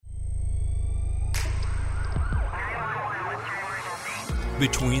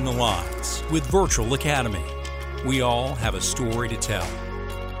Between the Lines with Virtual Academy. We all have a story to tell.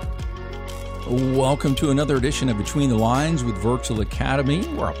 Welcome to another edition of Between the Lines with Virtual Academy.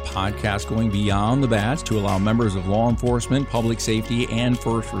 We're a podcast going beyond the badge to allow members of law enforcement, public safety, and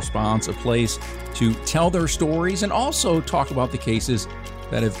first response a place to tell their stories and also talk about the cases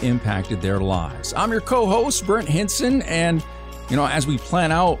that have impacted their lives. I'm your co-host, Brent Hinson, and as we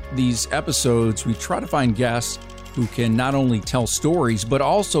plan out these episodes, we try to find guests who can not only tell stories, but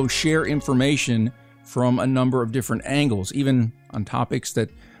also share information from a number of different angles, even on topics that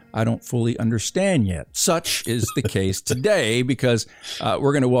I don't fully understand yet. Such is the case today because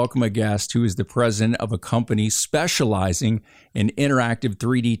we're going to welcome a guest who is the president of a company specializing in interactive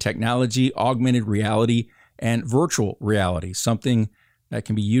 3D technology, augmented reality, and virtual reality, something that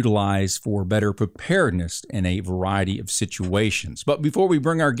can be utilized for better preparedness in a variety of situations. But before we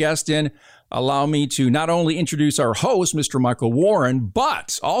bring our guest in, allow me to not only introduce our host, Mr. Michael Warren,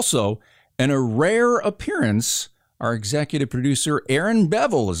 but also, in a rare appearance, our executive producer, Aaron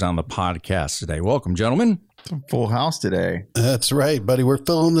Bevel, is on the podcast today. Welcome, gentlemen. Full house today. That's right, buddy. We're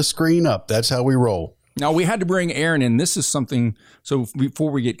filling the screen up. That's how we roll. Now, we had to bring Aaron in. This is something, so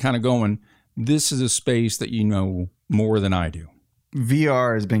before we get kind of going, this is a space that you know more than I do.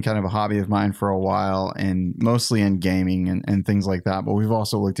 VR has been kind of a hobby of mine for a while, and mostly in gaming and things like that. But we've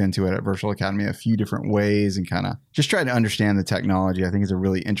also looked into it at Virtual Academy a few different ways and kind of just tried to understand the technology. I think it's a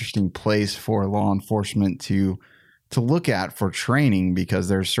really interesting place for law enforcement to look at for training, because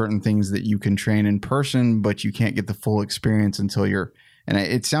there's certain things that you can train in person, but you can't get the full experience until you're, and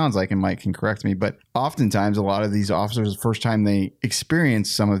it sounds like, and Mike can correct me, but oftentimes a lot of these officers, the first time they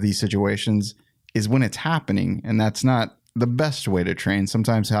experience some of these situations is when it's happening, and that's not the best way to train.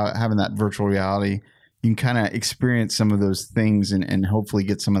 Sometimes having that virtual reality, you can kind of experience some of those things and hopefully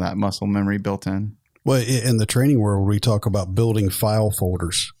get some of that muscle memory built in. Well, in the training world, we talk about building file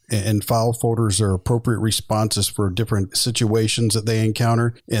folders. And file folders are appropriate responses for different situations that they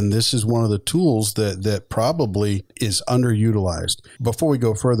encounter. And this is one of the tools that probably is underutilized. Before we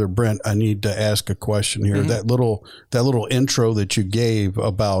go further, Brent, I need to ask a question here. Mm-hmm. That little intro that you gave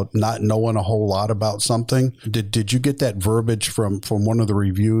about not knowing a whole lot about something, did you get that verbiage from one of the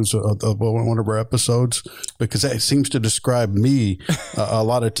reviews of one of our episodes? Because that seems to describe me a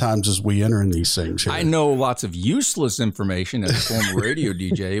lot of times as we enter in these things here. I know lots of useless information as a former radio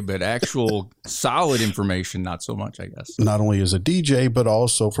DJ, but actual solid information, not so much, I guess. Not only as a DJ, but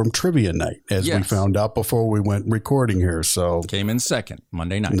also from trivia night, as we found out before we went recording here. So came in second,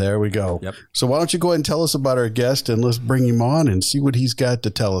 Monday night. There we go. Yep. So why don't you go ahead and tell us about our guest, and let's bring him on and see what he's got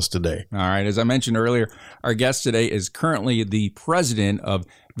to tell us today. All right. As I mentioned earlier, our guest today is currently the president of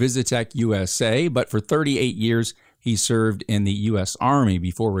Visitech USA, but for 38 years, he served in the U.S. Army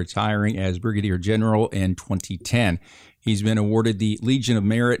before retiring as Brigadier General in 2010. He's been awarded the Legion of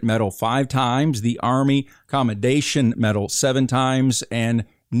Merit Medal 5 times, the Army Commendation Medal 7 times, and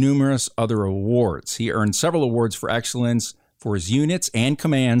numerous other awards. He earned several awards for excellence for his units and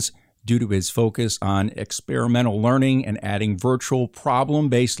commands due to his focus on experimental learning and adding virtual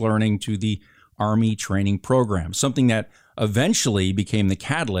problem-based learning to the Army training program, something that eventually became the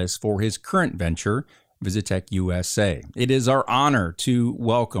catalyst for his current venture, Visitech USA. It is our honor to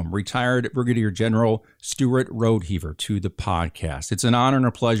welcome retired Brigadier General Stuart Rodeheaver to the podcast. It's an honor and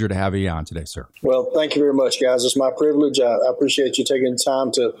a pleasure to have you on today, sir. Well, thank you very much, guys. It's my privilege. I appreciate you taking the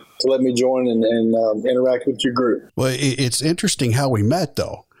time to let me join and interact with your group. Well, it's interesting how we met,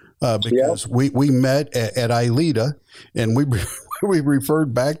 though, because we met at ILEETA, and we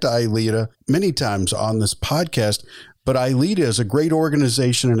referred back to ILEETA many times on this podcast. But ILEETA is a great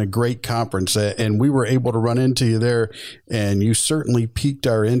organization and a great conference, and we were able to run into you there, and you certainly piqued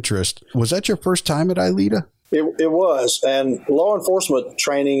our interest. Was that your first time at ILEETA? It was, and law enforcement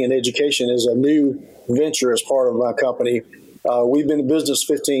training and education is a new venture as part of my company. We've been in business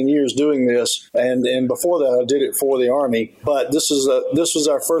 15 years doing this, and before that I did it for the Army. But this was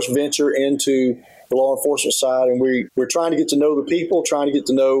our first venture into the law enforcement side, and we're trying to get to know the people, trying to get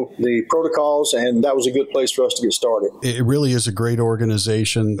to know the protocols, and that was a good place for us to get started. It really is a great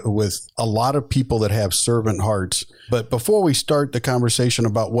organization with a lot of people that have servant hearts. But before we start the conversation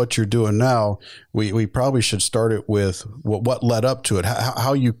about what you're doing now, we probably should start it with what led up to it,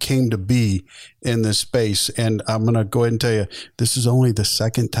 how you came to be in this space. And I'm going to go ahead and tell you, this is only the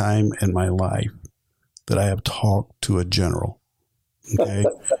second time in my life that I have talked to a general. Okay,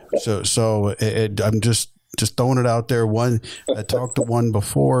 so I'm just throwing it out there. I talked to one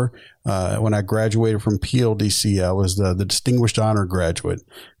before when I graduated from PLDC. I was the Distinguished Honor Graduate,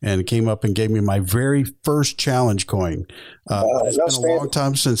 and came up and gave me my very first challenge coin. It's been a long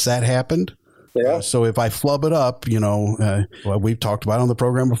time since that happened. Yeah. So if I flub it up, well, we've talked about it on the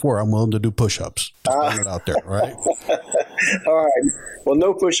program before, I'm willing to do push-ups. Just putting it out there, right? All right. Well,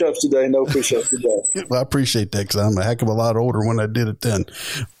 no push-ups today. No push-ups today. Well, I appreciate that because I'm a heck of a lot older when I did it then.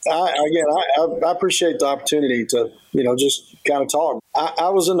 I appreciate the opportunity to, just kind of talk. I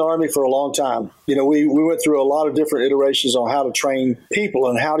was in the Army for a long time. We went through a lot of different iterations on how to train people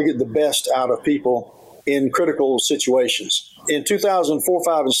and how to get the best out of people in critical situations. In 2004,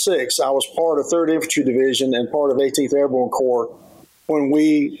 5, and 6, I was part of 3rd Infantry Division and part of 18th Airborne Corps when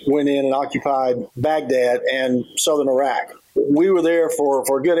we went in and occupied Baghdad and southern Iraq. We were there for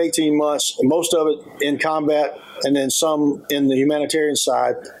a good 18 months, most of it in combat and then some in the humanitarian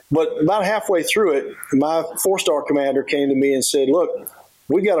side. But about halfway through it, my 4-star commander came to me and said, look,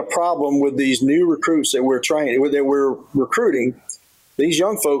 we got a problem with these new recruits that we're recruiting. These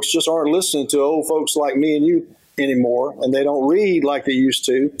young folks just aren't listening to old folks like me and you anymore, and they don't read like they used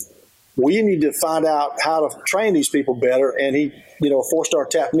to. We need to find out how to train these people better. And he, 4-star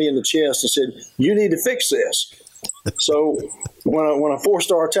tapped me in the chest and said, you need to fix this. So when a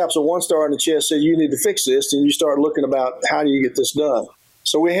 4-star taps a 1-star in the chest, said, you need to fix this, and you start looking about how do you get this done.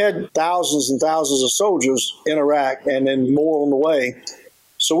 So we had thousands and thousands of soldiers in Iraq and then more on the way.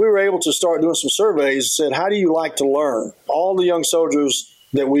 So we were able to start doing some surveys and said, how do you like to learn? All the young soldiers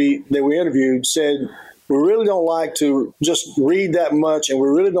that we interviewed said, we really don't like to just read that much, and we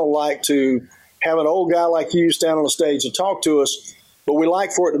really don't like to have an old guy like you stand on the stage and talk to us, but we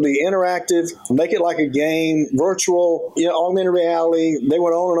like for it to be interactive, make it like a game, virtual, augmented reality. They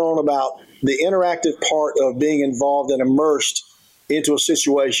went on and on about the interactive part of being involved and immersed into a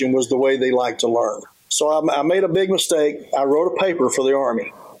situation was the way they like to learn. So I made a big mistake. I wrote a paper for the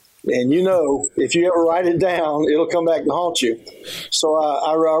Army. And if you ever write it down, it'll come back and haunt you. So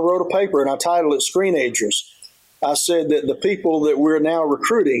I wrote a paper and I titled it Screenagers. I said that the people that we're now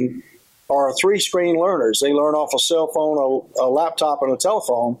recruiting are 3-screen learners. They learn off a cell phone, a laptop, and a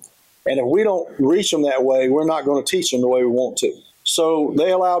telephone. And if we don't reach them that way, we're not going to teach them the way we want to. So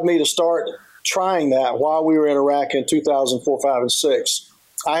they allowed me to start trying that while we were in Iraq in 2004, 5, and 6.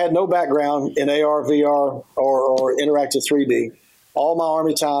 I had no background in AR, VR, or interactive 3D. All my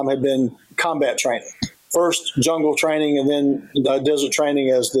Army time had been combat training. First jungle training and then desert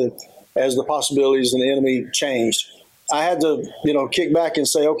training as the possibilities and the enemy changed. I had to, kick back and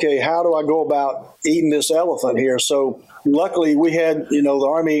say, okay, how do I go about eating this elephant here? So luckily we had, the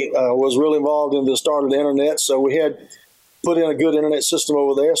Army was really involved in the start of the internet. So we had put in a good internet system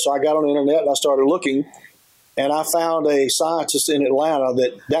over there. So I got on the internet and I started looking, and I found a scientist in Atlanta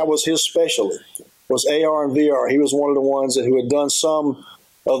that was his specialty, was AR and VR. He was one of the ones who had done some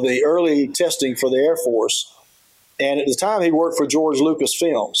of the early testing for the Air Force. And at the time, he worked for George Lucas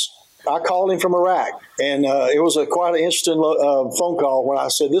Films. I called him from Iraq, and it was quite an interesting phone call when I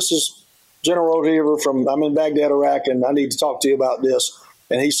said, this is General Rodeheaver I'm in Baghdad, Iraq, and I need to talk to you about this.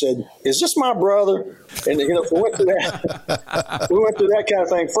 And he said, is this my brother? And we went through that. We went through that kind of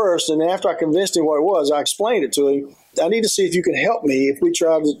thing first. And after I convinced him what it was, I explained it to him. I need to see if you can help me if we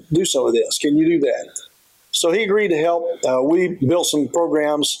try to do some of this. Can you do that? So he agreed to help. We built some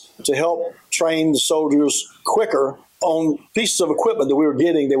programs to help train the soldiers quicker on pieces of equipment that we were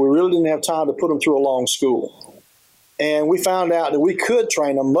getting that we really didn't have time to put them through a long school. And we found out that we could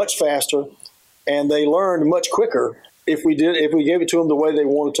train them much faster, and they learned much quicker if we gave it to them the way they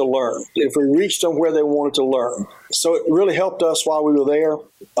wanted to learn, if we reached them where they wanted to learn. So it really helped us while we were there.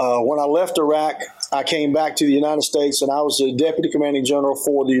 When I left Iraq, I came back to the United States, and I was the Deputy Commanding General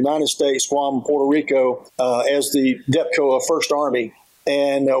for the United States, Guam, and Puerto Rico as the DEPCO of 1st Army.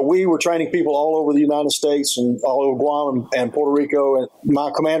 And we were training people all over the United States and all over Guam and Puerto Rico. And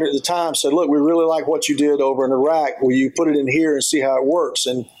my commander at the time said, look, we really like what you did over in Iraq. Will you put it in here and see how it works?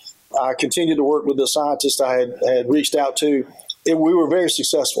 And I continued to work with the scientists I had reached out to. We were very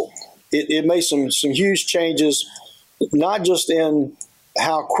successful. It made some huge changes, not just in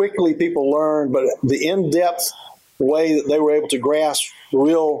how quickly people learn, but the in-depth way that they were able to grasp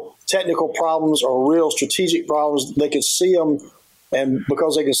real technical problems or real strategic problems. They could see them, and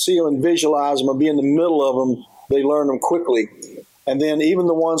because they could see them and visualize them and be in the middle of them, they learned them quickly. And then even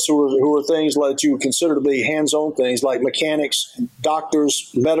the ones who were things like you would consider to be hands-on things like mechanics, doctors,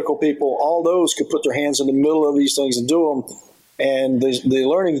 medical people, all those could put their hands in the middle of these things and do them. And the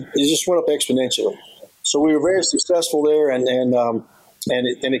learning just went up exponentially. So we were very successful there, and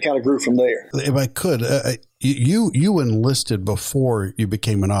it kind of grew from there. If I could, you enlisted before you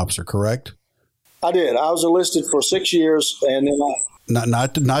became an officer, correct? I did. I was enlisted for 6 years, and then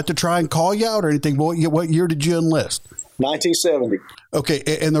not to try and call you out or anything. But what year did you enlist? 1970. Okay,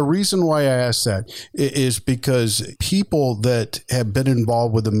 and the reason why I ask that is because people that have been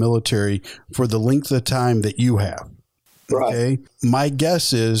involved with the military for the length of time that you have, Right. okay, my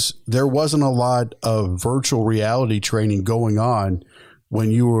guess is there wasn't a lot of virtual reality training going on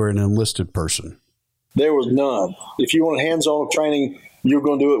when you were an enlisted person. There was none. If you want hands-on training, you're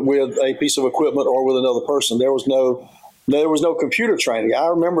going to do it with a piece of equipment or with another person. There was no computer training. I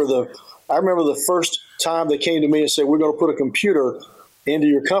remember the first time they came to me and said, "We're going to put a computer into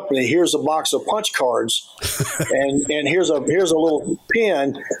your company. Here's a box of punch cards, and here's a little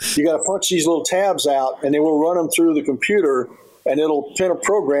pen. You got to punch these little tabs out, and then we'll run them through the computer, and it'll pin a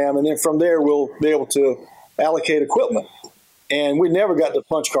program, and then from there we'll be able to allocate equipment." And we never got the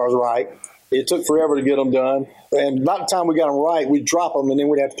punch cards right. It took forever to get them done. And by the time we got them right, we'd drop them, and then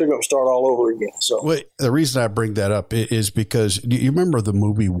we'd have to pick up and start all over again. So, Wait, the reason I bring that up is because you remember the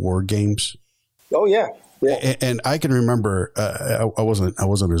movie War Games? oh yeah. Yeah. And I can remember, I wasn't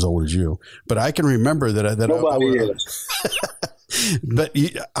as old as you, but I can remember that Nobody is. But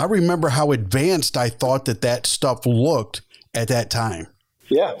I remember how advanced I thought that stuff looked at that time.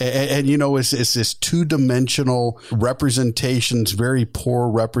 Yeah. And you know, it's this two-dimensional representations, very poor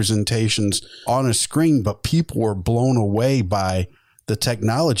representations on a screen, but people were blown away by the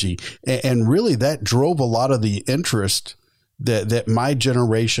technology. And really that drove a lot of the interest that my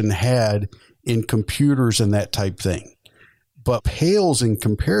generation had in computers and that type thing. But pales in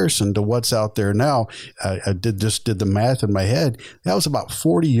comparison to what's out there now. I did the math in my head. That was about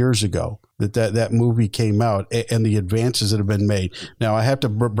 40 years ago that movie came out, and the advances that have been made. Now, I have to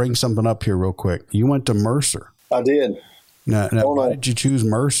bring something up here real quick. You went to Mercer. I did. Now why did you choose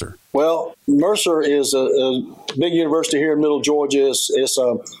Mercer? Well, Mercer is a big university here in Middle Georgia. It's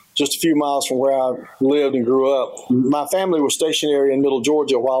just a few miles from where I lived and grew up. My family was stationary in Middle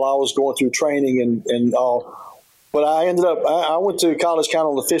Georgia while I was going through training and all. But I went to college kind of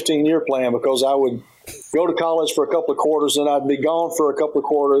on the 15-year plan, because I would go to college for a couple of quarters, and I'd be gone for a couple of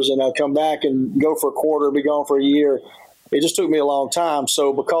quarters, and I'd come back and go for a quarter, be gone for a year. It just took me a long time.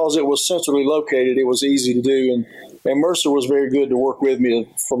 So because it was centrally located, it was easy to do. And Mercer was very good to work with me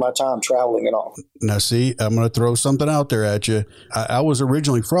for my time traveling and all. Now, see, I'm going to throw something out there at you. I was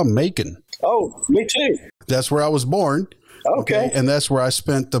originally from Macon. Oh, me too. That's where I was born. Okay. And that's where I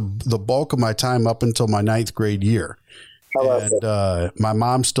spent the bulk of my time up until my 9th grade year. How about that? My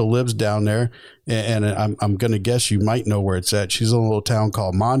mom still lives down there, and I'm going to guess you might know where it's at. She's in a little town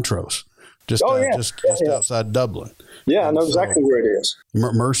called Montrose, just outside Dublin. Yeah, I know exactly where it is.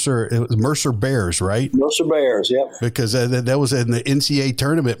 Mercer, it was Mercer Bears, right? Mercer Bears, yep. Because that was in the NCAA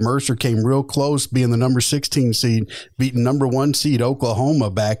tournament. Mercer came real close, being the number 16 seed, beating number 1 seed Oklahoma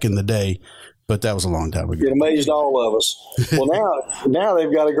back in the day. But that was a long time ago. It amazed all of us. Well, now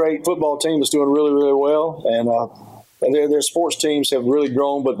they've got a great football team that's doing really, really well, and their sports teams have really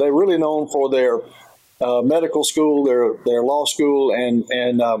grown. But they're really known for their medical school, their law school,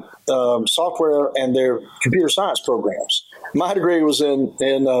 and software and their computer science programs. My degree was in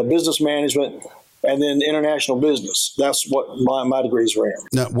business management and then international business. That's what my degrees were in.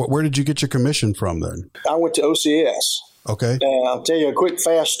 Now, where did you get your commission from then? I went to OCS. Okay. I'll tell you a quick,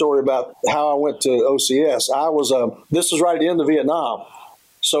 fast story about how I went to OCS. This was right at the end of Vietnam.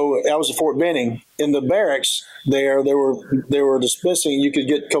 So I was at Fort Benning. In the barracks they were dispensing, you could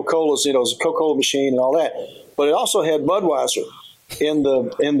get Coca-Colas, it was a Coca-Cola machine and all that. But it also had Budweiser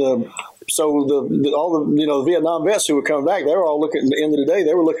so the Vietnam vets who were coming back, they were all looking, at the end of the day,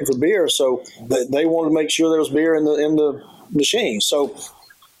 they were looking for beer. So they wanted to make sure there was beer in the machine. So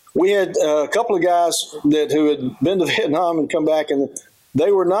we had a couple of guys who had been to Vietnam and come back, and they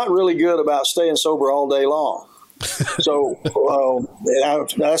were not really good about staying sober all day long. So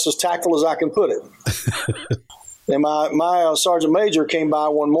that's as tactful as I can put it. And my sergeant major came by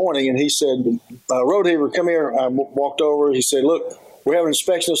one morning, and he said, Rodeheaver, come here. I walked over. He said, look, we have an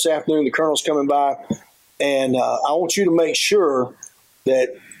inspection this afternoon. The colonel's coming by, and I want you to make sure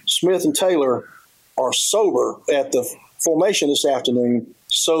that Smith and Taylor are sober at the formation this afternoon,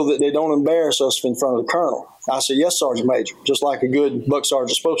 so that they don't embarrass us in front of the colonel. I said, yes, Sergeant Major, just like a good buck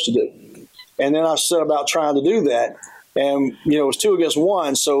sergeant is supposed to do. And then I set about trying to do that. And, it was 2 against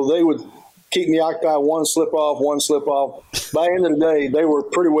 1, so they would keep me occupied, one slip off. By the end of the day, they were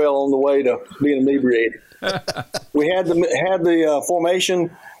pretty well on the way to being inebriated. We had the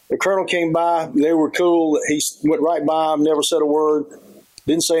formation. The colonel came by. They were cool. He went right by them, never said a word,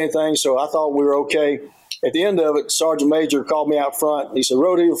 didn't say anything, so I thought we were okay. At the end of it, Sergeant Major called me out front. He said,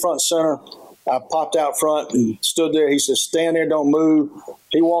 Rodeheaver, front and center. I popped out front and stood there. He said, stand there, don't move.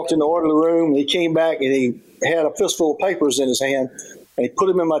 He walked in the orderly room. He came back, and he had a fistful of papers in his hand. And he put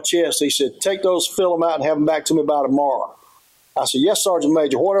them in my chest. He said, take those, fill them out, and have them back to me by tomorrow. I said, yes, Sergeant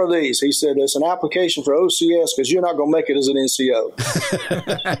Major. What are these? He said, it's an application for OCS because you're not going to make it as an NCO.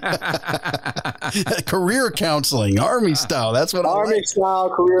 Career counseling, Army style. That's what Army style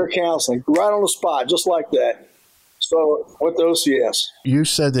career counseling, right on the spot, just like that. So with the OCS. You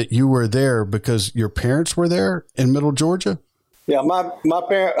said that you were there because your parents were there in Middle Georgia? Yeah, my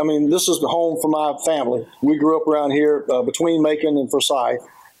parents, I mean, this is the home for my family. We grew up around here between Macon and Forsyth.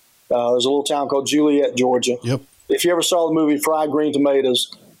 There's a little town called Juliet, Georgia. Yep. If you ever saw the movie Fried Green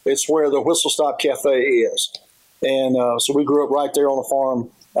Tomatoes, it's where the Whistle Stop Cafe is. And so we grew up right there on the farm,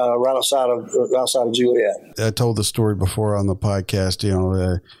 right outside of Juliet. I told the story before on the podcast.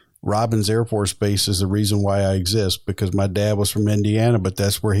 Robbins Air Force Base is the reason why I exist, because my dad was from Indiana, but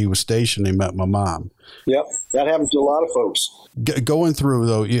that's where he was stationed. He met my mom. Yep, that happens to a lot of folks. Going through,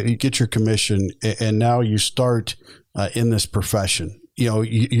 though, you get your commission, and now you start in this profession.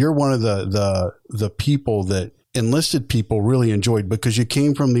 You're one of the people that enlisted people really enjoyed, because you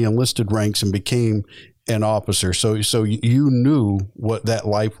came from the enlisted ranks and became an officer. So you knew what that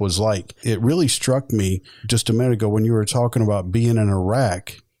life was like. It really struck me just a minute ago when you were talking about being in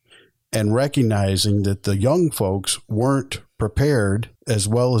Iraq and recognizing that the young folks weren't prepared as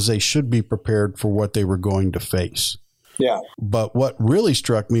well as they should be prepared for what they were going to face. Yeah. But what really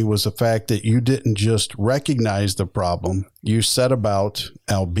struck me was the fact that you didn't just recognize the problem. You set about,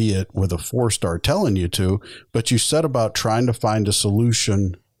 albeit with a 4-star telling you to, but you set about trying to find a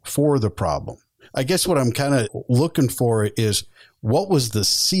solution for the problem. I guess what I'm kind of looking for is, what was the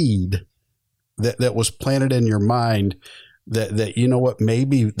seed that was planted in your mind that you know what,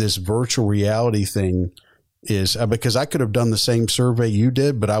 maybe this virtual reality thing is, because I could have done the same survey you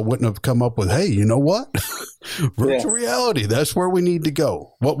did, but I wouldn't have come up with, hey, you know what? Virtual reality, that's where we need to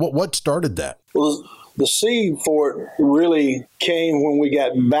go. What started that? Well, the seed for it really came when we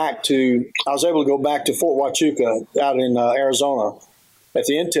got back to, I was able to go back to Fort Huachuca out in Arizona at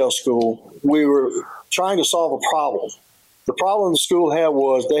the Intel School. We were trying to solve a problem. The problem the school had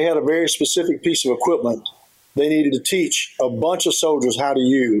was they had a very specific piece of equipment they needed to teach a bunch of soldiers how to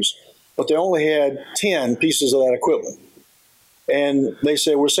use, but they only had 10 pieces of that equipment. And they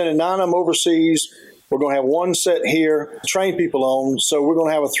said, we're sending 9 of them overseas. We're going to have one set here to train people on. So we're going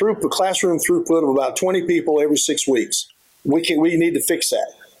to have a classroom throughput of about 20 people every 6 weeks. We need to fix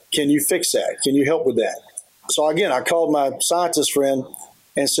that. Can you fix that? Can you help with that? So again, I called my scientist friend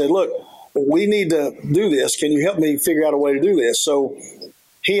and said, look, we need to do this. Can you help me figure out a way to do this? So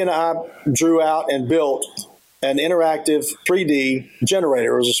he and I drew out and built an interactive 3D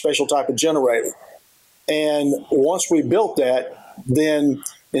generator. It was a special type of generator. And once we built that, then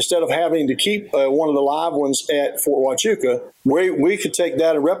instead of having to keep one of the live ones at Fort Huachuca, we could take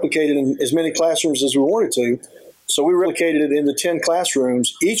that and replicate it in as many classrooms as we wanted to. So we replicated it into 10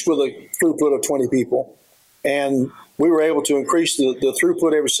 classrooms, each with a throughput of 20 people. And we were able to increase the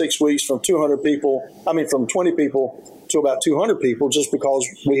throughput every 6 weeks from 20 people to about 200 people, just because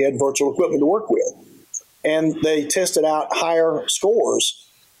we had virtual equipment to work with. And they tested out higher scores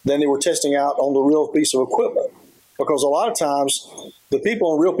than they were testing out on the real piece of equipment. Because a lot of times, the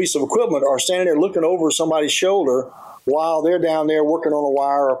people on the real piece of equipment are standing there looking over somebody's shoulder while they're down there working on a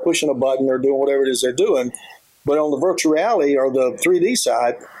wire or pushing a button or doing whatever it is they're doing. But on the virtual reality or the 3D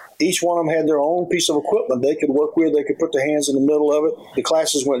side, each one of them had their own piece of equipment they could work with. They could put their hands in the middle of it. The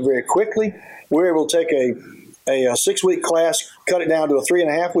classes went very quickly. We were able to take a 6-week class, cut it down to a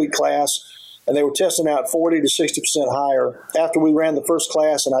 3.5-week class, and they were testing out 40 to 60% higher. After we ran the first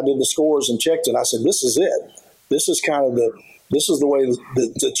class and I did the scores and checked it, I said, this is it. This is the way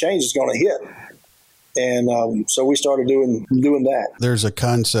the change is going to hit. And so we started doing that. There's a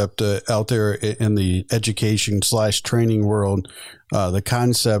concept out there in the education/training world, the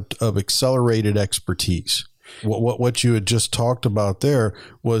concept of accelerated expertise. What you had just talked about there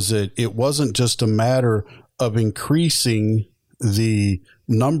was that it wasn't just a matter of increasing the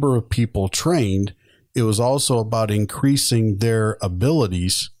number of people trained. It was also about increasing their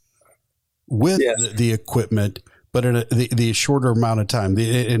abilities with the equipment, but in the shorter amount of time.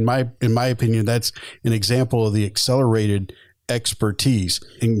 In my opinion, that's an example of the accelerated expertise.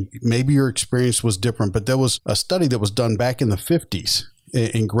 And maybe your experience was different, but there was a study that was done back in the 50s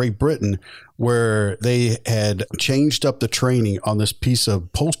in Great Britain where they had changed up the training on this piece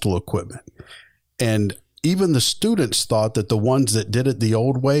of postal equipment. And even the students thought that the ones that did it the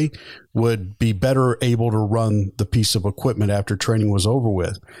old way would be better able to run the piece of equipment after training was over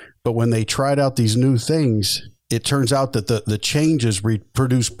with. But when they tried out these new things, it turns out that the changes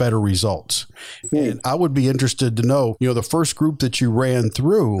produce better results. And I would be interested to know, the first group that you ran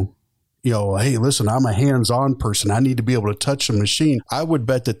through, hey, listen, I'm a hands-on person. I need to be able to touch a machine. I would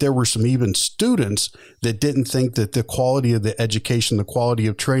bet that there were some even students that didn't think that the quality of the education, the quality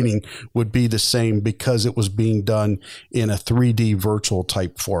of training would be the same because it was being done in a 3D virtual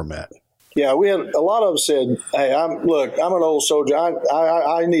type format. Yeah, we had a lot of them said, hey, I'm an old soldier.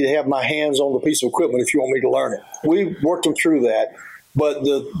 I need to have my hands on the piece of equipment if you want me to learn it. We worked them through that. But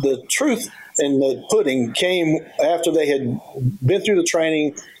the truth in the pudding came after they had been through the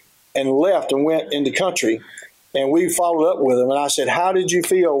training and left and went into country. And we followed up with them. And I said, how did you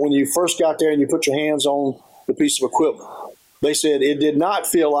feel when you first got there and you put your hands on the piece of equipment? They said, it did not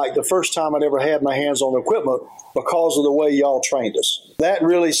feel like the first time I'd ever had my hands on the equipment because of the way y'all trained us. That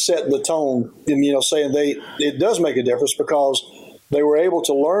really set the tone, saying it does make a difference because they were able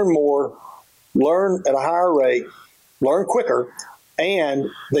to learn more, learn at a higher rate, learn quicker, and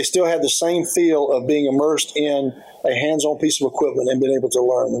they still had the same feel of being immersed in a hands-on piece of equipment and being able to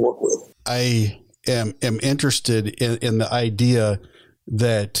learn and work with it. I am interested in the idea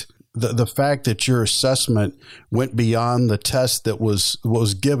that the fact that your assessment went beyond the test that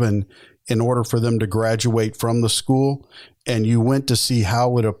was given in order for them to graduate from the school, and you went to see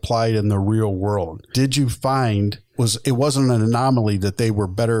how it applied in the real world. Did you find it wasn't an anomaly that they were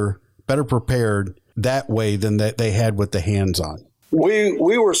better prepared that way than that they had with the hands-on?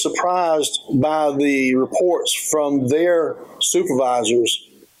 We were surprised by the reports from their supervisors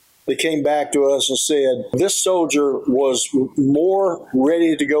that came back to us and said, this soldier was more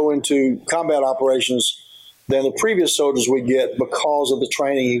ready to go into combat operations than the previous soldiers we get because of the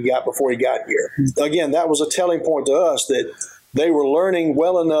training he got before he got here. Again, that was a telling point to us that they were learning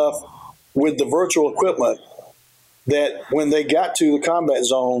well enough with the virtual equipment that when they got to the combat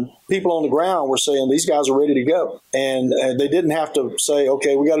zone, people on the ground were saying, these guys are ready to go. And they didn't have to say,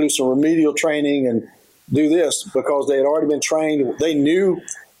 okay, we got to do some remedial training and do this, because they had already been trained. They knew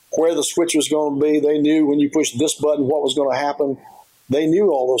where the switch was going to be. They knew when you pushed this button, what was going to happen. They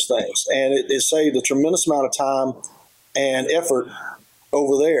knew all those things. And it saved a tremendous amount of time and effort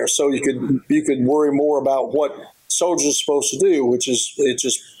over there. So you could worry more about what soldiers are supposed to do, which is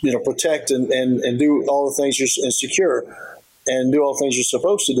protect and do all the things and secure and do all the things you're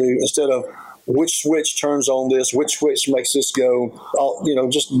supposed to do, instead of which switch turns on this, which switch makes this go,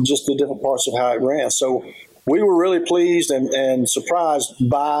 just the different parts of how it ran. So we were really pleased and surprised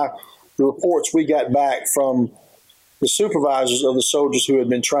by the reports we got back from the supervisors of the soldiers who had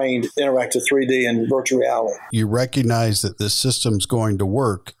been trained interactive 3D and virtual reality. You recognize that the system's going to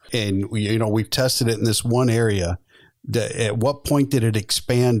work, and we've tested it in this one area. At what point did it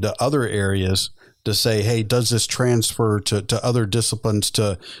expand to other areas to say, hey, does this transfer to other disciplines,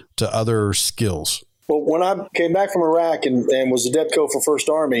 to other skills? Well, when I came back from Iraq and was the DEPCO for First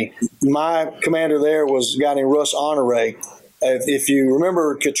Army, my commander there was a guy named Russ Honore. If you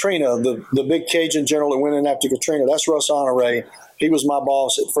remember Katrina, the big Cajun general that went in after Katrina, that's Russ Honore. He was my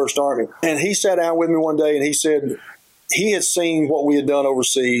boss at First Army. And he sat down with me one day and he said he had seen what we had done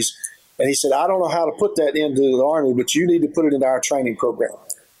overseas. And he said, I don't know how to put that into the Army, but you need to put it into our training program.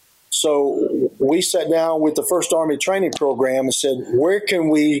 So we sat down with the First Army training program and said, where can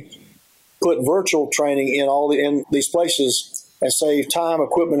we put virtual training in these places and save time,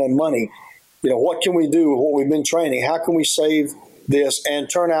 equipment, and money? What can we do with what we've been training? How can we save this and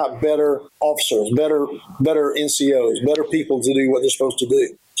turn out better officers, better NCOs, better people to do what they're supposed to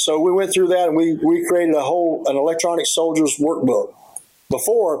do? So we went through that and we created an electronic soldiers workbook.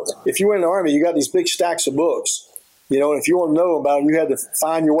 Before, if you went in the Army, you got these big stacks of books. And if you want to know about them, you had to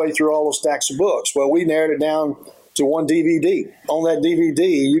find your way through all those stacks of books. Well, we narrowed it down to one DVD. On that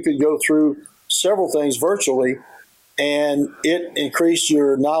DVD, you could go through several things virtually, and it increased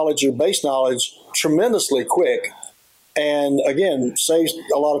your knowledge, your base knowledge, tremendously quick. And again, saves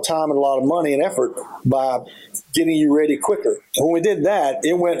a lot of time and a lot of money and effort by getting you ready quicker. And when we did that,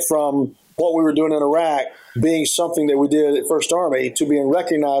 it went from what we were doing in Iraq being something that we did at First Army to being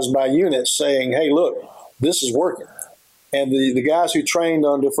recognized by units saying, hey, look, this is working. And the guys who trained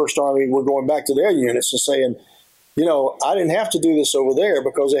under First Army were going back to their units and saying, I didn't have to do this over there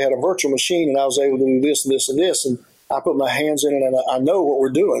because they had a virtual machine and I was able to do this and this and this. And I put my hands in it and I know what we're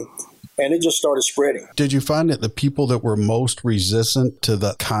doing. And it just started spreading. Did you find that the people that were most resistant to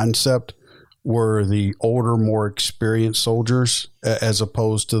the concept were the older, more experienced soldiers as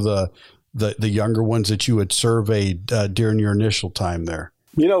opposed to the younger ones that you had surveyed during your initial time there?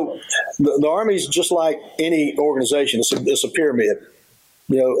 The Army's just like any organization. It's a pyramid,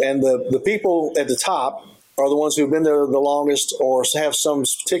 and the people at the top are the ones who've been there the longest or have some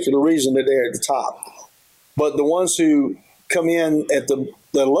particular reason that they're at the top. But the ones who come in at the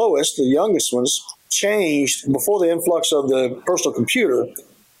lowest, the youngest ones, changed before the influx of the personal computer.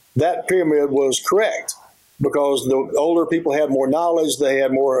 that pyramid was correct because the older people had more knowledge, they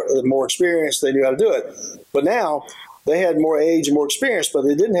had more experience, they knew how to do it. But now they had more age and more experience, but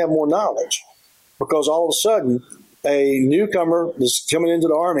they didn't have more knowledge because all of a sudden a newcomer is coming into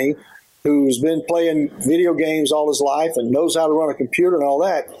the Army who's been playing video games all his life and knows how to run a computer and all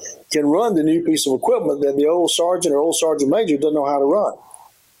that, can run the new piece of equipment that the old sergeant or old sergeant major doesn't know how to run.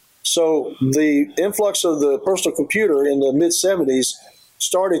 So the influx of the personal computer in the mid-'70s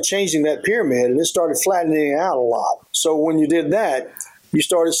started changing that pyramid, and it started flattening out a lot. So when you did that, you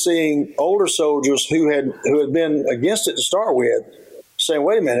started seeing older soldiers who had been against it to start with saying,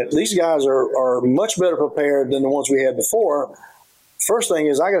 wait a minute, these guys are much better prepared than the ones we had before. First thing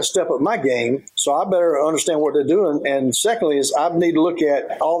is I got to step up my game, so I better understand what they're doing. And secondly is I need to look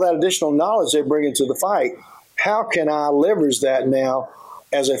at all that additional knowledge they bring into the fight. How can I leverage that now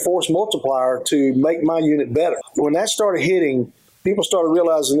as a force multiplier to make my unit better? When that started hitting, people started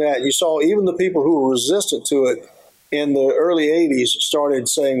realizing that. You saw even the people who were resistant to it in the early 80s started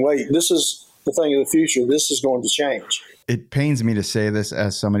saying, wait, this is the thing of the future. This is going to change. It pains me to say this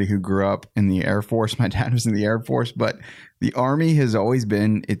as somebody who grew up in the Air Force. My dad was in the Air Force, but the Army has always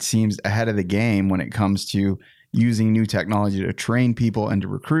been, it seems, ahead of the game when it comes to using new technology to train people and to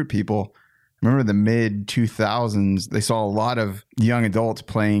recruit people. Remember the mid-2000s, they saw a lot of young adults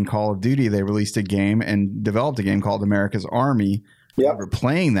playing Call of Duty. They released a game and developed a game called America's Army. Yep. I remember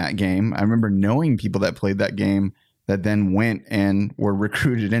playing that game. I remember knowing people that played that game that then went and were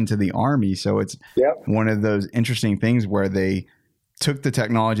recruited into the Army. So it's one of those interesting things where they took the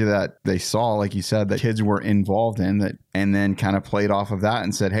technology that they saw, like you said, that kids were involved in, that, and then kind of played off of that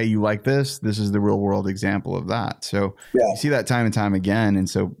and said, hey, you like this? This is the real world example of that. So you see that time and time again. And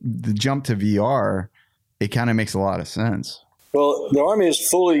so the jump to VR, it kind of makes a lot of sense. Well, the Army is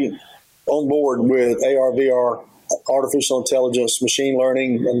fully on board with AR, VR, artificial intelligence, machine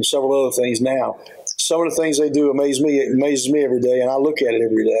learning, and several other things now. Some of the things they do amazes me every day, and I look at it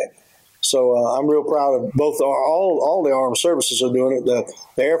every day. So I'm real proud of both. All the armed services are doing it.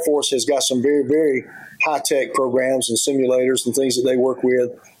 The Air Force has got some very, very high-tech programs and simulators and things that they work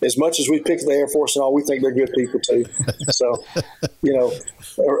with. As much as we pick the Air Force and all, we think they're good people too. So,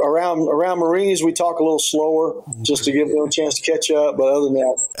 around Marines, we talk a little slower just to give them a chance to catch up. But other than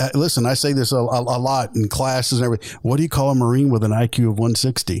that, listen, I say this a lot in classes and everything. What do you call a Marine with an IQ of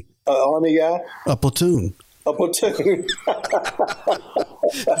 160? Army guy? A platoon. A platoon.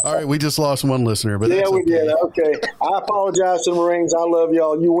 All right, we just lost one listener, but yeah, we did. Okay, I apologize to the Marines. I love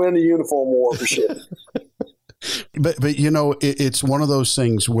y'all. You win the uniform war for sure. But it's one of those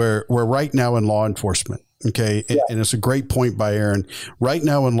things where we're right now in law enforcement. Okay, and it's a great point by Aaron. Right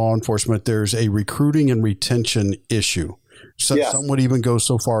now in law enforcement, there's a recruiting and retention issue. So some would even go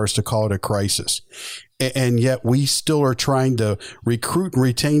so far as to call it a crisis. And yet we still are trying to recruit and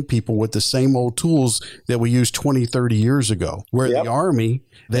retain people with the same old tools that we used 20, 30 years ago. Where the Army,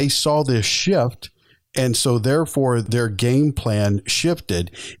 they saw this shift. And so therefore their game plan shifted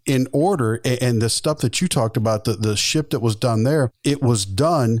in order. And the stuff that you talked about, the shift that was done there, it was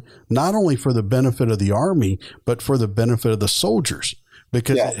done not only for the benefit of the Army, but for the benefit of the soldiers.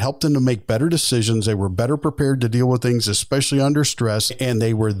 Because it helped them to make better decisions. They were better prepared to deal with things, especially under stress, and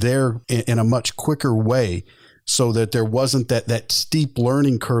they were there in a much quicker way so that there wasn't that steep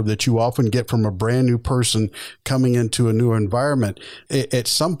learning curve that you often get from a brand new person coming into a new environment. At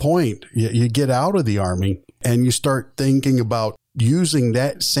some point, you get out of the Army and you start thinking about using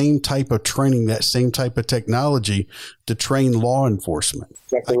that same type of training, that same type of technology to train law enforcement.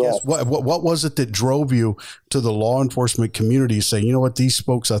 Exactly. I guess what was it that drove you to the law enforcement community saying, you know what, these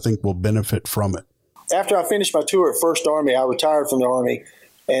folks I think will benefit from it? After I finished my tour at First Army, I retired from the Army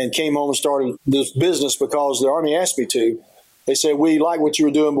and came home and started this business because the Army asked me to. They said, we like what you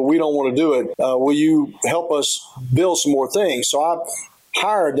were doing, but we don't want to do it. Will you help us build some more things? So I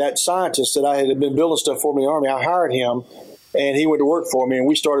hired that scientist that I had been building stuff for me in the Army. I hired him. And he went to work for me, and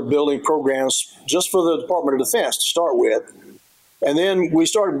we started building programs just for the Department of Defense to start with. And then we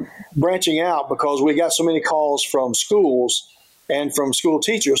started branching out because we got so many calls from schools and from school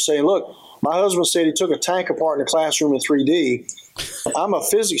teachers saying, look, my husband said he took a tank apart in the classroom in 3D. I'm a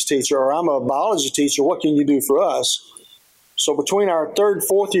physics teacher or I'm a biology teacher. What can you do for us? So between our third and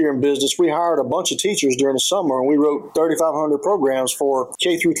fourth year in business, we hired a bunch of teachers during the summer, and we wrote 3,500 programs for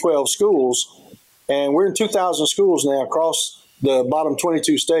K through 12 schools. And we're in 2,000 schools now across the bottom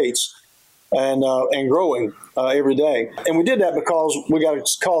 22 states and growing every day. And we did that because we got a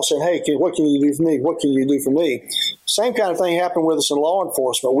call saying, hey, what can you do for me? What can you do for me? Same kind of thing happened with us in law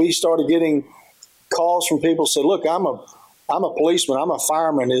enforcement. We started getting calls from people who said, look, I'm a policeman, I'm a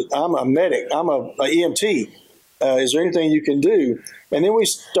fireman, I'm a medic, I'm a EMT. Is there anything you can do? And then we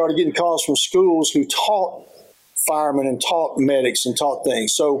started getting calls from schools who taught firemen and taught medics and taught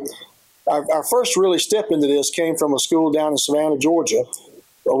things. So our first really step into this came from a school down in Savannah, Georgia.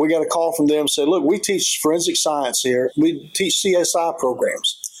 We got a call from them and said, look, we teach forensic science here. We teach CSI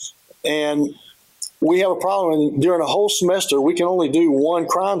programs. And we have a problem. And during a whole semester, we can only do one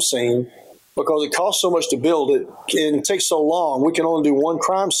crime scene because it costs so much to build it and it takes so long. We can only do one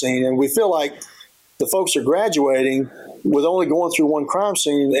crime scene. And we feel like the folks are graduating with only going through one crime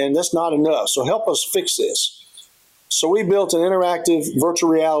scene, and that's not enough. So help us fix this. So we built an interactive virtual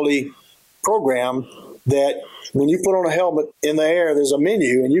reality program that when you put on a helmet in the air, there's a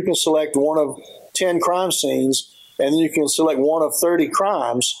menu, and you can select one of 10 crime scenes, and then you can select one of 30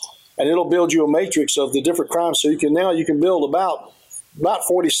 crimes, and it'll build you a matrix of the different crimes. So you can build about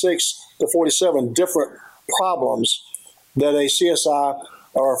 46 to 47 different problems that a CSI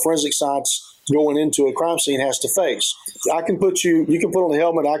or a forensic science going into a crime scene has to face. You can put on a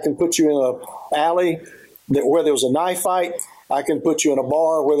helmet, I can put you in an alley where there was a knife fight, I can put you in a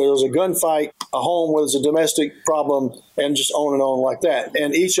bar where there was a gunfight, a home where there's a domestic problem, and just on and on like that.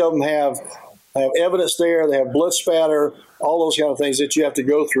 And each of them have evidence there, they have blood spatter, all those kind of things that you have to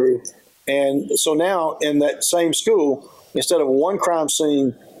go through. And so now in that same school, instead of one crime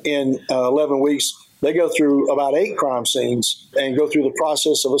scene in 11 weeks, they go through about 8 crime scenes and go through the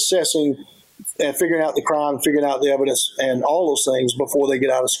process of assessing and figuring out the crime, figuring out the evidence, and all those things before they get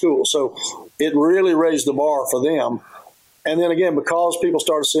out of school. So it really raised the bar for them. And then again, because people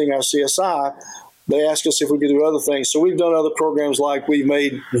started seeing our CSI, they asked us if we could do other things. So we've done other programs, like we've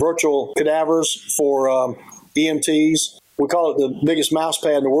made virtual cadavers for EMTs. We call it the biggest mouse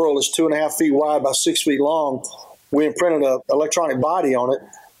pad in the world. It's 2.5 feet wide by 6 feet long. We imprinted an electronic body on it,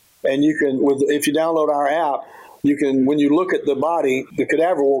 and you can, if you download our app, you can, when you look at the body, the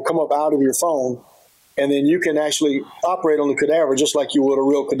cadaver will come up out of your phone, and then you can actually operate on the cadaver just like you would a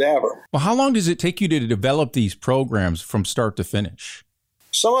real cadaver. Well, how long does it take you to develop these programs from start to finish?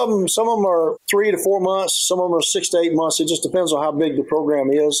 Some of them are 3 to 4 months. Some of them are 6 to 8 months. It just depends on how big the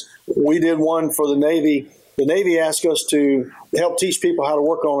program is. We did one for the Navy. The Navy asked us to help teach people how to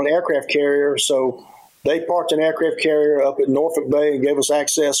work on an aircraft carrier. So they parked an aircraft carrier up at Norfolk Bay and gave us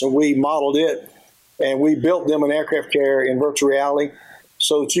access, and we modeled it. And we built them an aircraft carrier in virtual reality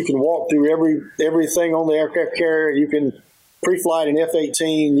so that you can walk through everything on the aircraft carrier. You can pre-flight an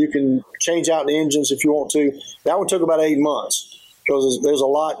F-18. You can change out the engines if you want to. That one took about 8 months because there's a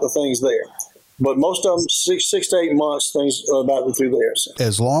lot of things there. But most of them, 6 to 8 months, things are about through there. So.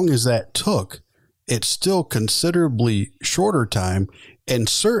 As long as that took, it's still considerably shorter time and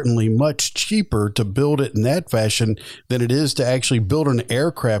certainly much cheaper to build it in that fashion than it is to actually build an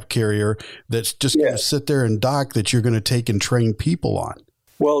aircraft carrier that's just going to sit there and dock that you're going to take and train people on.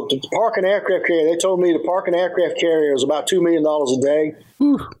 Well, to park an aircraft carrier, they told me to park an aircraft carrier is about $2 million a day.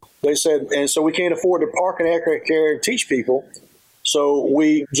 Whew. They said, and so we can't afford to park an aircraft carrier and teach people. So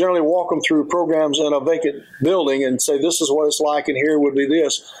we generally walk them through programs in a vacant building and say, this is what it's like, and here would be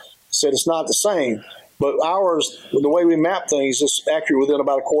this. I said, it's not the same. But ours, the way we map things, is accurate within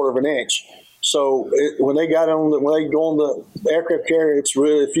about 1/4 of an inch. So when they go on the aircraft carrier, it's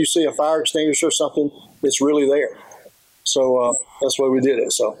really, if you see a fire extinguisher or something, it's really there. So that's why we did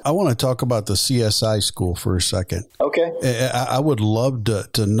it. So I want to talk about the CSI school for a second. Okay. I would love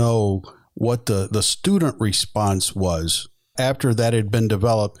to know what the student response was after that had been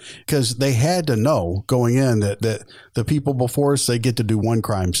developed, because they had to know going in that the people before us, they get to do one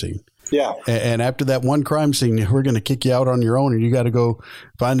crime scene. Yeah. And after that one crime scene, we're going to kick you out on your own, and you got to go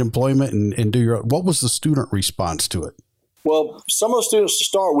find employment and do your own. What was the student response to it? Well, some of the students to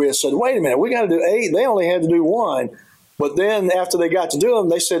start with said, wait a minute, we got to do 8. They only had to do 1. But then after they got to do them,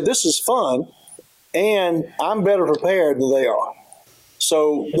 they said, this is fun, and I'm better prepared than they are.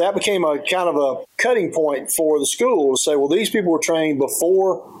 So that became a kind of a cutting point for the school to say, well, these people were trained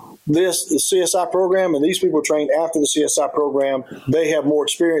before the CSI program, and these people were trained after the CSI program. They have more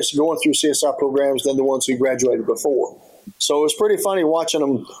experience going through CSI programs than the ones who graduated before. So it's pretty funny watching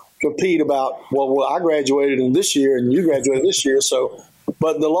them compete about, well, I graduated in this year and you graduated this year. So,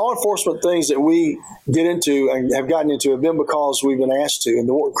 but the law enforcement things that we get into and have gotten into have been because we've been asked to. And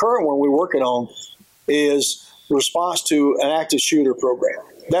the current one we're working on is response to an active shooter program.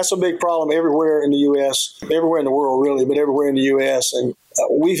 That's a big problem everywhere in the U.S., everywhere in the world, really, but everywhere in the U.S. And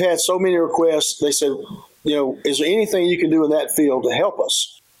we've had so many requests. They said, is there anything you can do in that field to help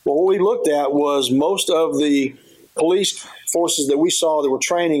us? Well, what we looked at was most of the police forces that we saw that were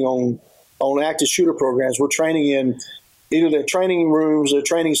training on active shooter programs were training in either their training rooms, their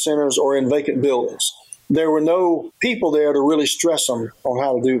training centers, or in vacant buildings. There were no people there to really stress them on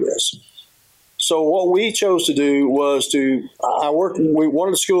how to do this. So what we chose to do was one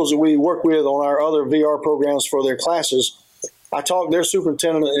of the schools that we work with on our other VR programs for their classes, I talked their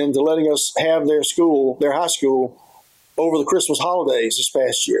superintendent into letting us have their high school, over the Christmas holidays this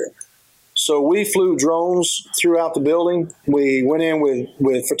past year. So we flew drones throughout the building. We went in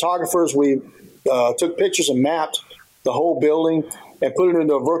with photographers. We took pictures and mapped the whole building and put it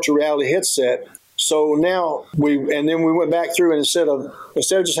into a virtual reality headset. So now we went back through, and instead of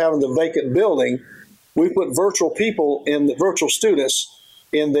just having the vacant building, we put virtual people in the virtual students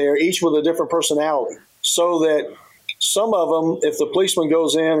in there, each with a different personality, so that some of them, if the policeman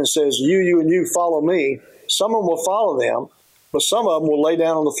goes in and says, you, and you follow me, some of them will follow them, but some of them will lay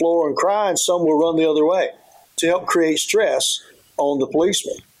down on the floor and cry, and some will run the other way to help create stress on the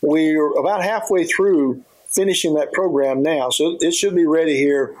policeman. We're about halfway through finishing that program now, so it should be ready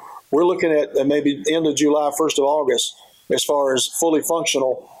here. We're looking at maybe end of July, 1st of August, as far as fully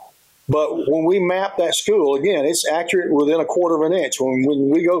functional. But when we map that school, again, it's accurate within a quarter of an inch. When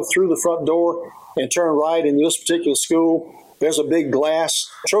we go through the front door and turn right in this particular school, there's a big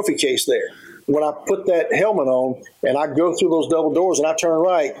glass trophy case there. When I put that helmet on and I go through those double doors and I turn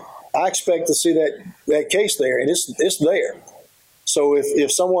right, I expect to see that case there, and it's there. So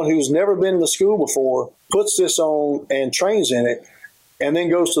if someone who's never been in the school before puts this on and trains in it and then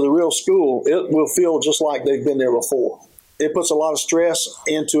goes to the real school, it will feel just like they've been there before. It puts a lot of stress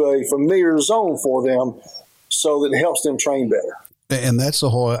into a familiar zone for them, so that it helps them train better. And that's the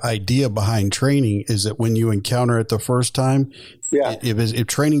whole idea behind training, is that when you encounter it the first time, if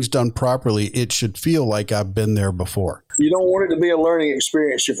training's done properly, it should feel like I've been there before. You don't want it to be a learning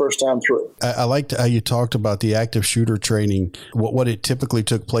experience your first time through. I liked how you talked about the active shooter training, what it typically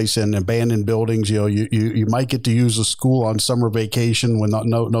took place in abandoned buildings. You might get to use the school on summer vacation when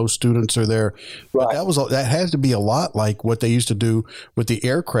no students are there. Right. But that has to be a lot like what they used to do with the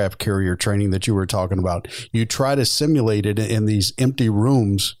aircraft carrier training that you were talking about. You try to simulate it in these empty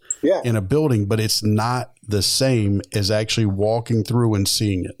rooms in a building, but it's not the same as actually walking through and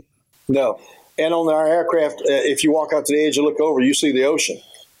seeing it. No. And on our aircraft, if you walk out to the edge and look over, you see the ocean.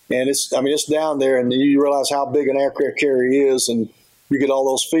 And it's down there, and you realize how big an aircraft carrier is, and you get all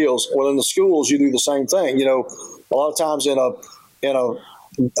those feels. Well, in the schools, you do the same thing. A lot of times in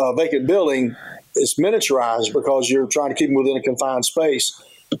a vacant building, it's miniaturized because you're trying to keep them within a confined space.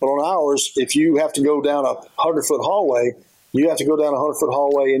 But on ours, if you have to go down a 100-foot hallway, you have to go down a 100-foot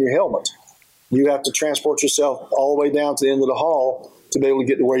hallway in your helmet. You have to transport yourself all the way down to the end of the hall to be able to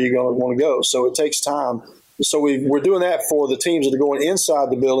get to where you're going to want to go. So it takes time. So we're doing that for the teams that are going inside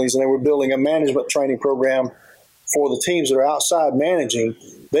the buildings, and then we're building a management training program for the teams that are outside managing.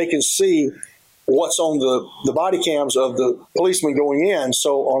 They can see what's on the body cams of the policemen going in.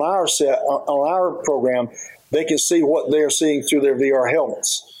 So on our program, they can see what they're seeing through their VR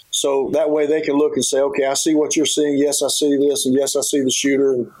helmets. So that way they can look and say, okay, I see what you're seeing. Yes, I see this. And yes, I see the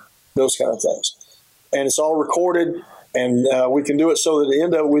shooter, and those kind of things. And it's all recorded. And we can do it so that at the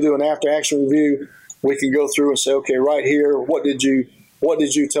end of it, we do an after-action review. We can go through and say, okay, right here, what did you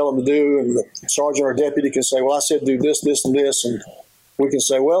tell them to do? And the sergeant or deputy can say, well, I said do this, this, and this. And we can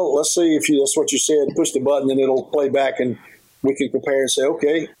say, well, let's see if that's what you said. Push the button, and it'll play back, and we can compare and say,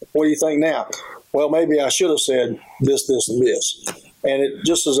 okay, what do you think now? Well, maybe I should have said this, this, and this. And it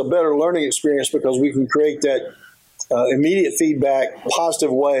just is a better learning experience because we can create that immediate feedback,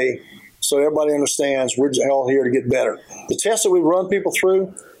 positive way, so everybody understands we're all here to get better. The tests that we run people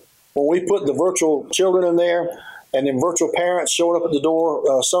through, when we put the virtual children in there and then virtual parents showing up at the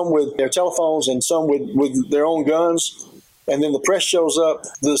door, some with their telephones and some with their own guns, and then the press shows up,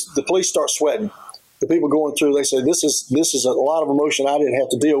 the police start sweating. The people going through, they say, this is a lot of emotion I didn't have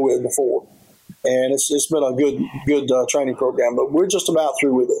to deal with before. And it's been a good training program, but we're just about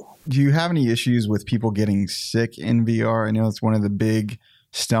through with it. Do you have any issues with people getting sick in VR? I know it's one of the big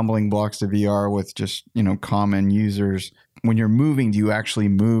stumbling blocks to VR with just, common users. When you're moving, do you actually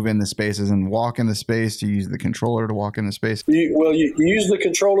move in the spaces and walk in the space? Do you use the controller to walk in the space? You use the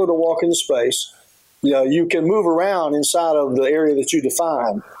controller to walk in the space. You can move around inside of the area that you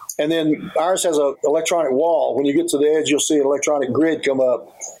define. And then ours has an electronic wall. When you get to the edge, you'll see an electronic grid come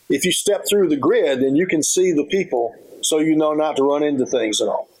up. If you step through the grid, then you can see the people, so you know not to run into things at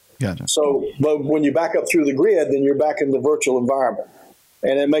all. Gotcha. So, but when you back up through the grid, then you're back in the virtual environment.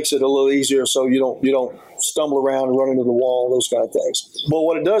 And it makes it a little easier so you don't stumble around and run into the wall, those kind of things. But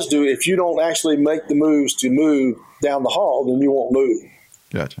what it does do, if you don't actually make the moves to move down the hall, then you won't move.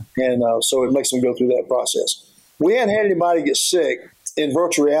 Gotcha. And so it makes them go through that process. We hadn't had anybody get sick in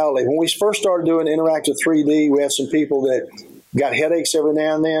virtual reality. When we first started doing interactive 3D, we had some people that got headaches every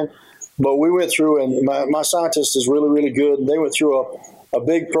now and then. But we went through, and my scientist is really, really good. They went through a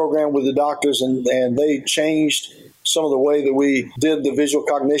big program with the doctors, and they changed some of the way that we did the visual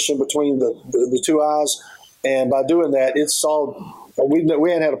cognition between the two eyes. And by doing that, it solved. We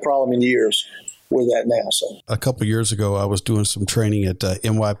hadn't had a problem in years with that now. So a couple of years ago, I was doing some training at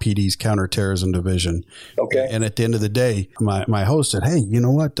NYPD's Counterterrorism Division. Okay. And at the end of the day, my host said, "Hey, you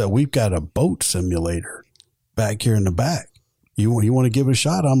know what? We've got a boat simulator back here in the back. You want to give it a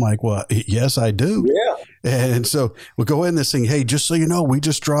shot?" I'm like, "Well, yes, I do." Yeah. And so we'll go in this thing. Hey, just so you know, we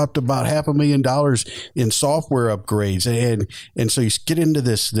just dropped about $500,000 in software upgrades, and so you get into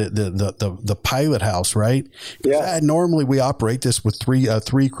this the pilot house, right? Yeah. Normally we operate this with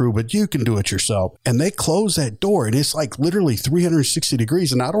three crew, but you can do it yourself. And they close that door, and it's like literally 360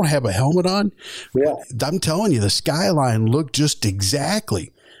 degrees. And I don't have a helmet on. Yeah. I'm telling you, the skyline looked just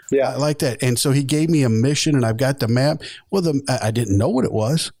exactly. Yeah. Like that. And so he gave me a mission, and I've got the map. Well, I didn't know what it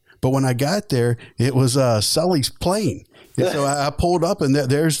was. But when I got there, it was Sully's plane. And so I pulled up, and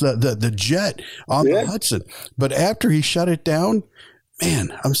there's the jet on the Hudson. But after he shut it down,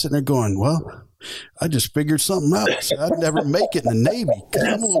 man, I'm sitting there going, well, I just figured something out. So I'd never make it in the Navy because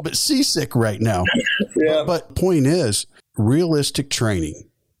I'm a little bit seasick right now. Yeah. But point is, realistic training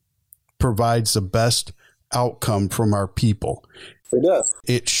provides the best outcome from our people. It does.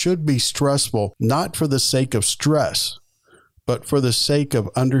 It should be stressful, not for the sake of stress, but for the sake of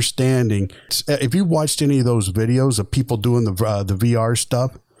understanding. If you watched any of those videos of people doing the VR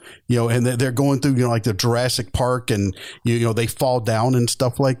stuff, and they're going through, like the Jurassic Park, and they fall down and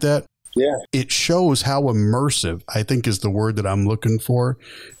stuff like that. Yeah. It shows how immersive, I think is the word that I'm looking for.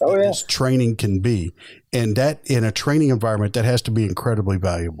 Oh, yeah. This training can be. And that in a training environment, that has to be incredibly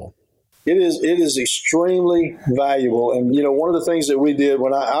valuable. It is extremely valuable. And, one of the things that we did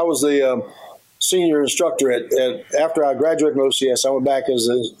when I was the senior instructor after I graduated from OCS, I went back as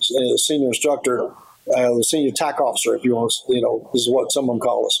a senior instructor, the senior TAC officer, if you want, this is what some of them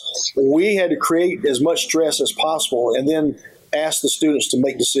call us. We had to create as much stress as possible and then ask the students to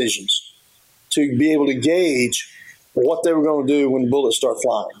make decisions to be able to gauge what they were going to do when bullets start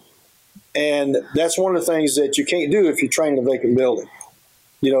flying. And that's one of the things that you can't do if you train in a vacant building.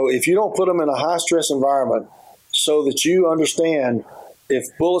 If you don't put them in a high stress environment so that you understand if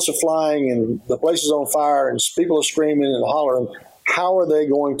bullets are flying and the place is on fire and people are screaming and hollering, how are they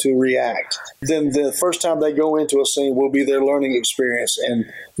going to react? Then the first time they go into a scene will be their learning experience, and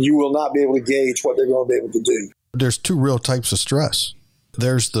you will not be able to gauge what they're going to be able to do. There's two real types of stress.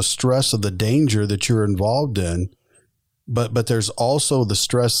 There's the stress of the danger that you're involved in, but there's also the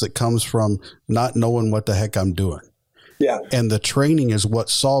stress that comes from not knowing what the heck I'm doing. Yeah. And the training is what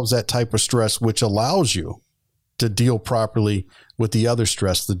solves that type of stress, which allows you to deal properly with the other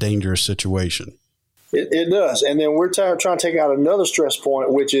stress, the dangerous situation. It does. And then we're trying to take out another stress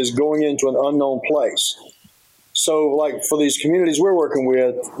point, which is going into an unknown place. So like for these communities we're working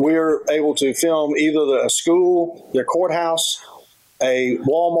with, we're able to film either a school, their courthouse, a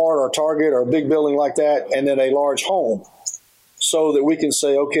Walmart or Target or a big building like that, and then a large home, so that we can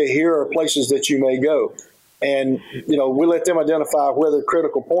say, okay, here are places that you may go. And, we let them identify where the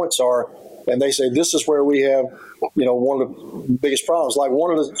critical points are. And they say, this is where we have, one of the biggest problems. Like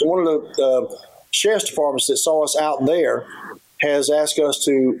one of the sheriff's departments that saw us out there has asked us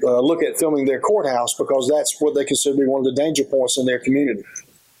to look at filming their courthouse because that's what they consider to be one of the danger points in their community.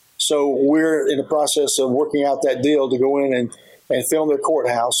 So we're in the process of working out that deal to go in and film their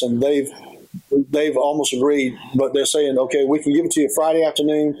courthouse. And they've almost agreed, but they're saying, okay, we can give it to you Friday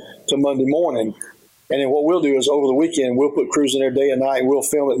afternoon to Monday morning. And then what we'll do is over the weekend, we'll put crews in there day and night, and we'll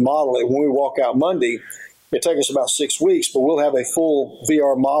film it and model it. When we walk out Monday, it takes us about 6 weeks, but we'll have a full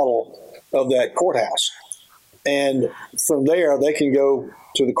VR model of that courthouse. And from there, they can go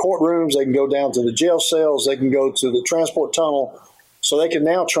to the courtrooms, they can go down to the jail cells, they can go to the transport tunnel. So they can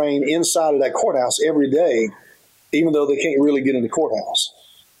now train inside of that courthouse every day, even though they can't really get in the courthouse.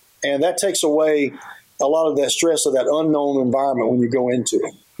 And that takes away a lot of that stress of that unknown environment when you go into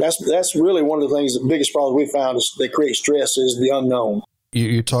it. That's really one of the things, the biggest problem we found is they create stress is the unknown.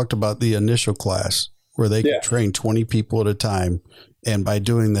 You talked about the initial class where they could train 20 people at a time. And by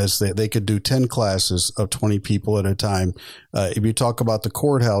doing this, they could do 10 classes of 20 people at a time. If you talk about the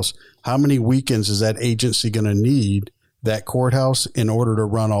courthouse, how many weekends is that agency going to need that courthouse in order to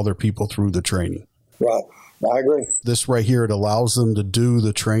run all their people through the training? Right. I agree. This right here, it allows them to do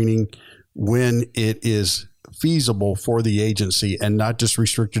the training when it is feasible for the agency and not just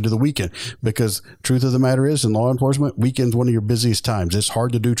restricted to the weekend, because truth of the matter is in law enforcement, weekend's one of your busiest times. It's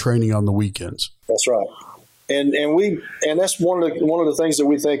hard to do training on the weekends. That's right. And that's one of the things that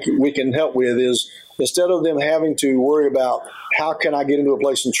we think we can help with is instead of them having to worry about how can I get into a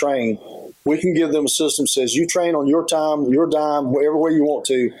place and train, we can give them a system that says you train on your time, your dime, wherever way you want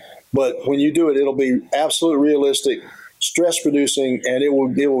to. But when you do it, it'll be absolutely realistic, stress producing, and it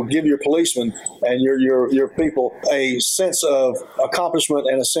will give your policemen and your people a sense of accomplishment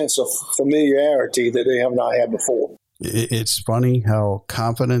and a sense of familiarity that they have not had before. It's funny how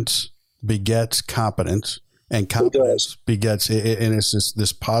confidence begets competence, and competence begets, and it's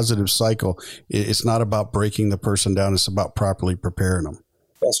this positive cycle. It's not about breaking the person down; it's about properly preparing them.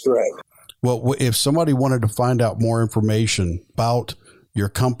 That's correct. Well, if somebody wanted to find out more information about your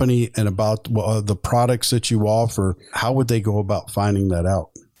company and about the products that you offer, how would they go about finding that out?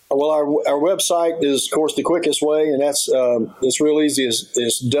 Well, our website is, of course, the quickest way, and that's it's real easy.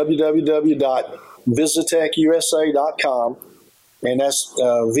 It's www.vizitechusa.com, and that's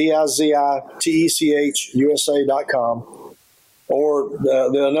VIZITECH Or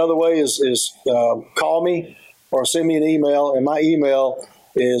another way is call me or send me an email, and my email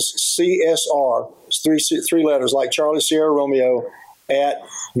is CSR, it's three letters like Charlie Sierra Romeo, at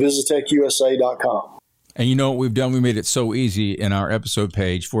Vizitechusa.com. And you know what we've done? We made it so easy in our episode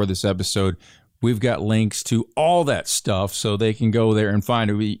page for this episode. We've got links to all that stuff so they can go there and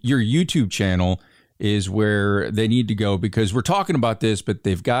find it. Your YouTube channel is where they need to go, because we're talking about this, but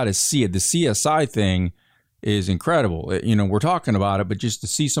they've got to see it. The CSI thing is incredible. You know, we're talking about it, but just to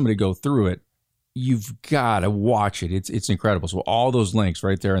see somebody go through it, you've got to watch it. It's incredible. So all those links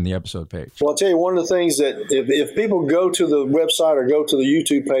right there on the episode page. Well, I'll tell you, one of the things that if people go to the website or go to the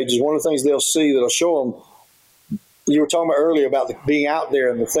YouTube pages, one of the things they'll see that'll show them, you were talking about earlier about being out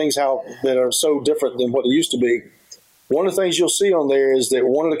there and the things that are so different than what it used to be. One of the things you'll see on there is that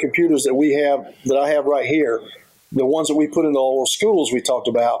one of the computers that I have right here, the ones that we put in all those schools we talked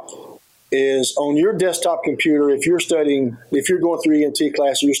about, is on your desktop computer. If you're going through EMT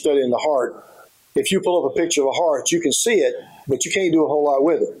class, you're studying the heart. If you pull up a picture of a heart, you can see it, but you can't do a whole lot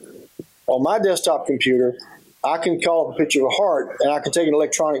with it. On my desktop computer, I can call up a picture of a heart, and I can take an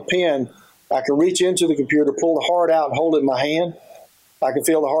electronic pen. I can reach into the computer, pull the heart out, and hold it in my hand. I can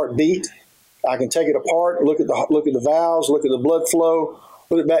feel the heart beat. I can take it apart, look at the valves, look at the blood flow,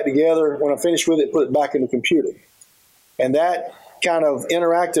 put it back together. When I'm finished with it, put it back in the computer. And that kind of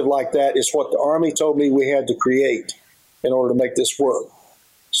interactive like that is what the Army told me we had to create in order to make this work.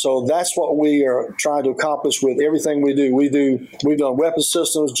 So that's what we are trying to accomplish with everything we do. We've done weapon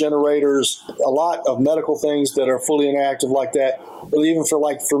systems, generators, a lot of medical things that are fully interactive like that. But even for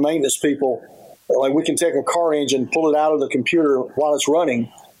maintenance people, like we can take a car engine, pull it out of the computer while it's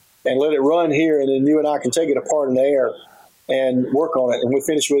running, and let it run here, and then you and I can take it apart in the air and work on it. And we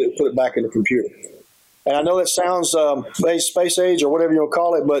finish with it, put it back in the computer. And I know that sounds space age or whatever you want to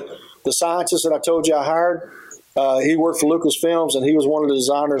call it, but the scientist that I told you I hired, he worked for Lucasfilms, and he was one of the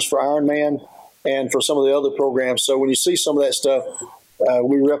designers for Iron Man and for some of the other programs. So when you see some of that stuff,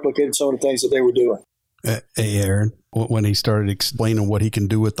 we replicated some of the things that they were doing. Hey, Aaron, when he started explaining what he can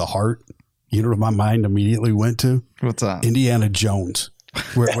do with the heart, you know what my mind immediately went to? What's that? Indiana Jones.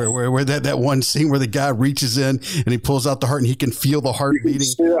 Where that one scene where the guy reaches in and he pulls out the heart and he can feel the heart beating.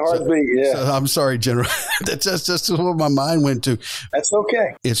 See the heartbeat, yeah. So I'm sorry, General. That's just what my mind went to. That's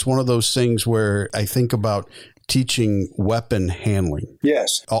okay. It's one of those things where I think about teaching weapon handling.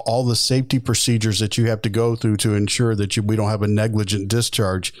 Yes. All the safety procedures that you have to go through to ensure that we don't have a negligent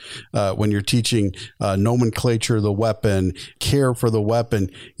discharge when you're teaching nomenclature of the weapon, care for the weapon.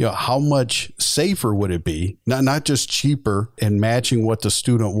 You know, how much safer would it be? Not just cheaper and matching what the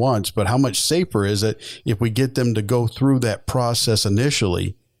student wants, but how much safer is it if we get them to go through that process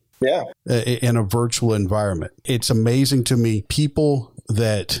initially? Yeah. In a virtual environment. It's amazing to me, people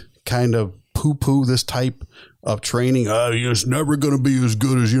that kind of poo-poo this type of training. It's never going to be as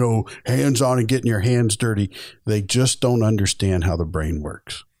good as, hands-on and getting your hands dirty. They just don't understand how the brain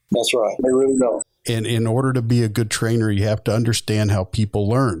works. That's right. They really don't. And in order to be a good trainer, you have to understand how people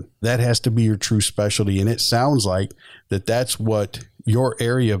learn. That has to be your true specialty. And it sounds like that's what your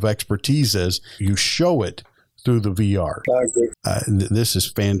area of expertise is. You show it through the VR. I agree. This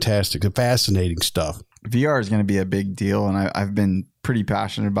is fantastic, fascinating stuff. VR is going to be a big deal, and I've been pretty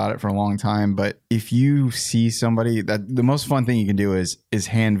passionate about it for a long time. But if you see somebody, that the most fun thing you can do is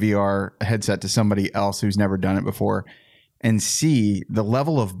hand VR headset to somebody else who's never done it before and see the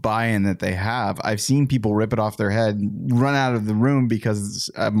level of buy-in that they have. I've seen people rip it off their head, run out of the room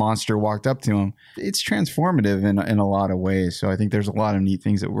because a monster walked up to them. It's transformative in a lot of ways. So I think there's a lot of neat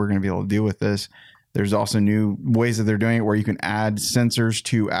things that we're going to be able to do with this. There's also new ways that they're doing it where you can add sensors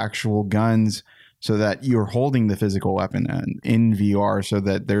to actual guns so that you're holding the physical weapon in VR, so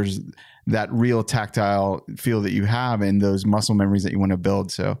that there's that real tactile feel that you have and those muscle memories that you want to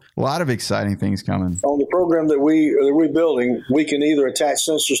build. So a lot of exciting things coming. On the program that we're building, we can either attach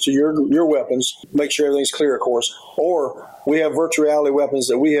sensors to your weapons, make sure everything's clear, of course, or we have virtual reality weapons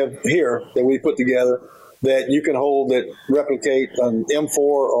that we have here that we put together that you can hold that replicate an M4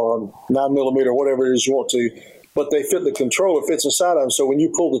 or 9mm or whatever it is you want to, but they fit the controller, fits inside of them. So when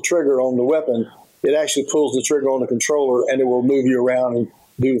you pull the trigger on the weapon, it actually pulls the trigger on the controller and it will move you around and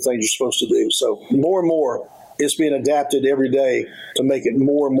do the things you're supposed to do. So more and more, it's being adapted every day to make it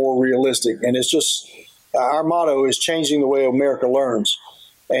more and more realistic. And it's just, our motto is changing the way America learns.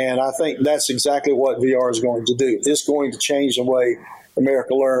 And I think that's exactly what VR is going to do. It's going to change the way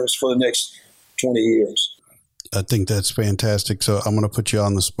America learns for the next 20 years. I think that's fantastic. So I'm going to put you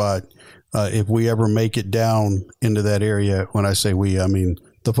on the spot. If we ever make it down into that area, when I say we, I mean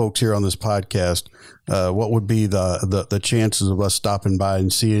the folks here on this podcast, what would be the chances of us stopping by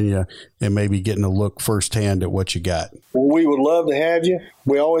and seeing you and maybe getting a look firsthand at what you got? We would love to have you.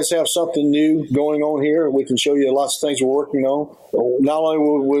 We always have something new going on here. We can show you lots of things we're working on. Not only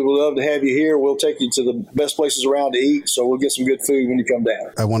would we love to have you here, we'll take you to the best places around to eat, so we'll get some good food when you come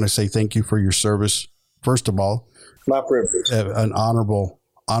down. I want to say thank you for your service, first of all. My privilege. An honorable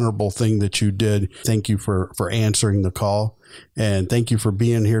thing that you did. Thank you for answering the call, and thank you for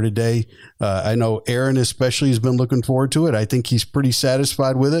being here today. I know Aaron especially has been looking forward to it. I think he's pretty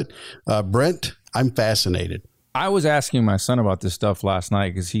satisfied with it. Brent, I'm fascinated. I was asking my son about this stuff last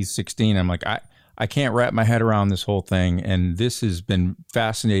night because he's 16. I'm like, I can't wrap my head around this whole thing, and this has been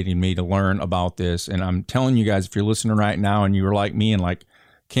fascinating me to learn about this. And I'm telling you guys, if you're listening right now and you're like me and like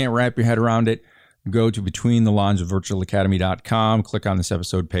can't wrap your head around it, go to BetweenTheLinesWithVirtualAcademy.com, click on this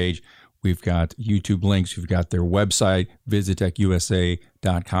episode page. We've got YouTube links. We've got their website,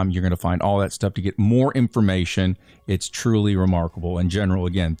 VisitechUSA.com. You're going to find all that stuff to get more information. It's truly remarkable. And General,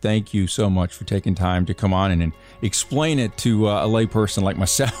 again, thank you so much for taking time to come on and explain it to a layperson like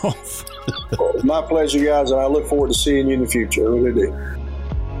myself. My pleasure, guys, and I look forward to seeing you in the future. I really do.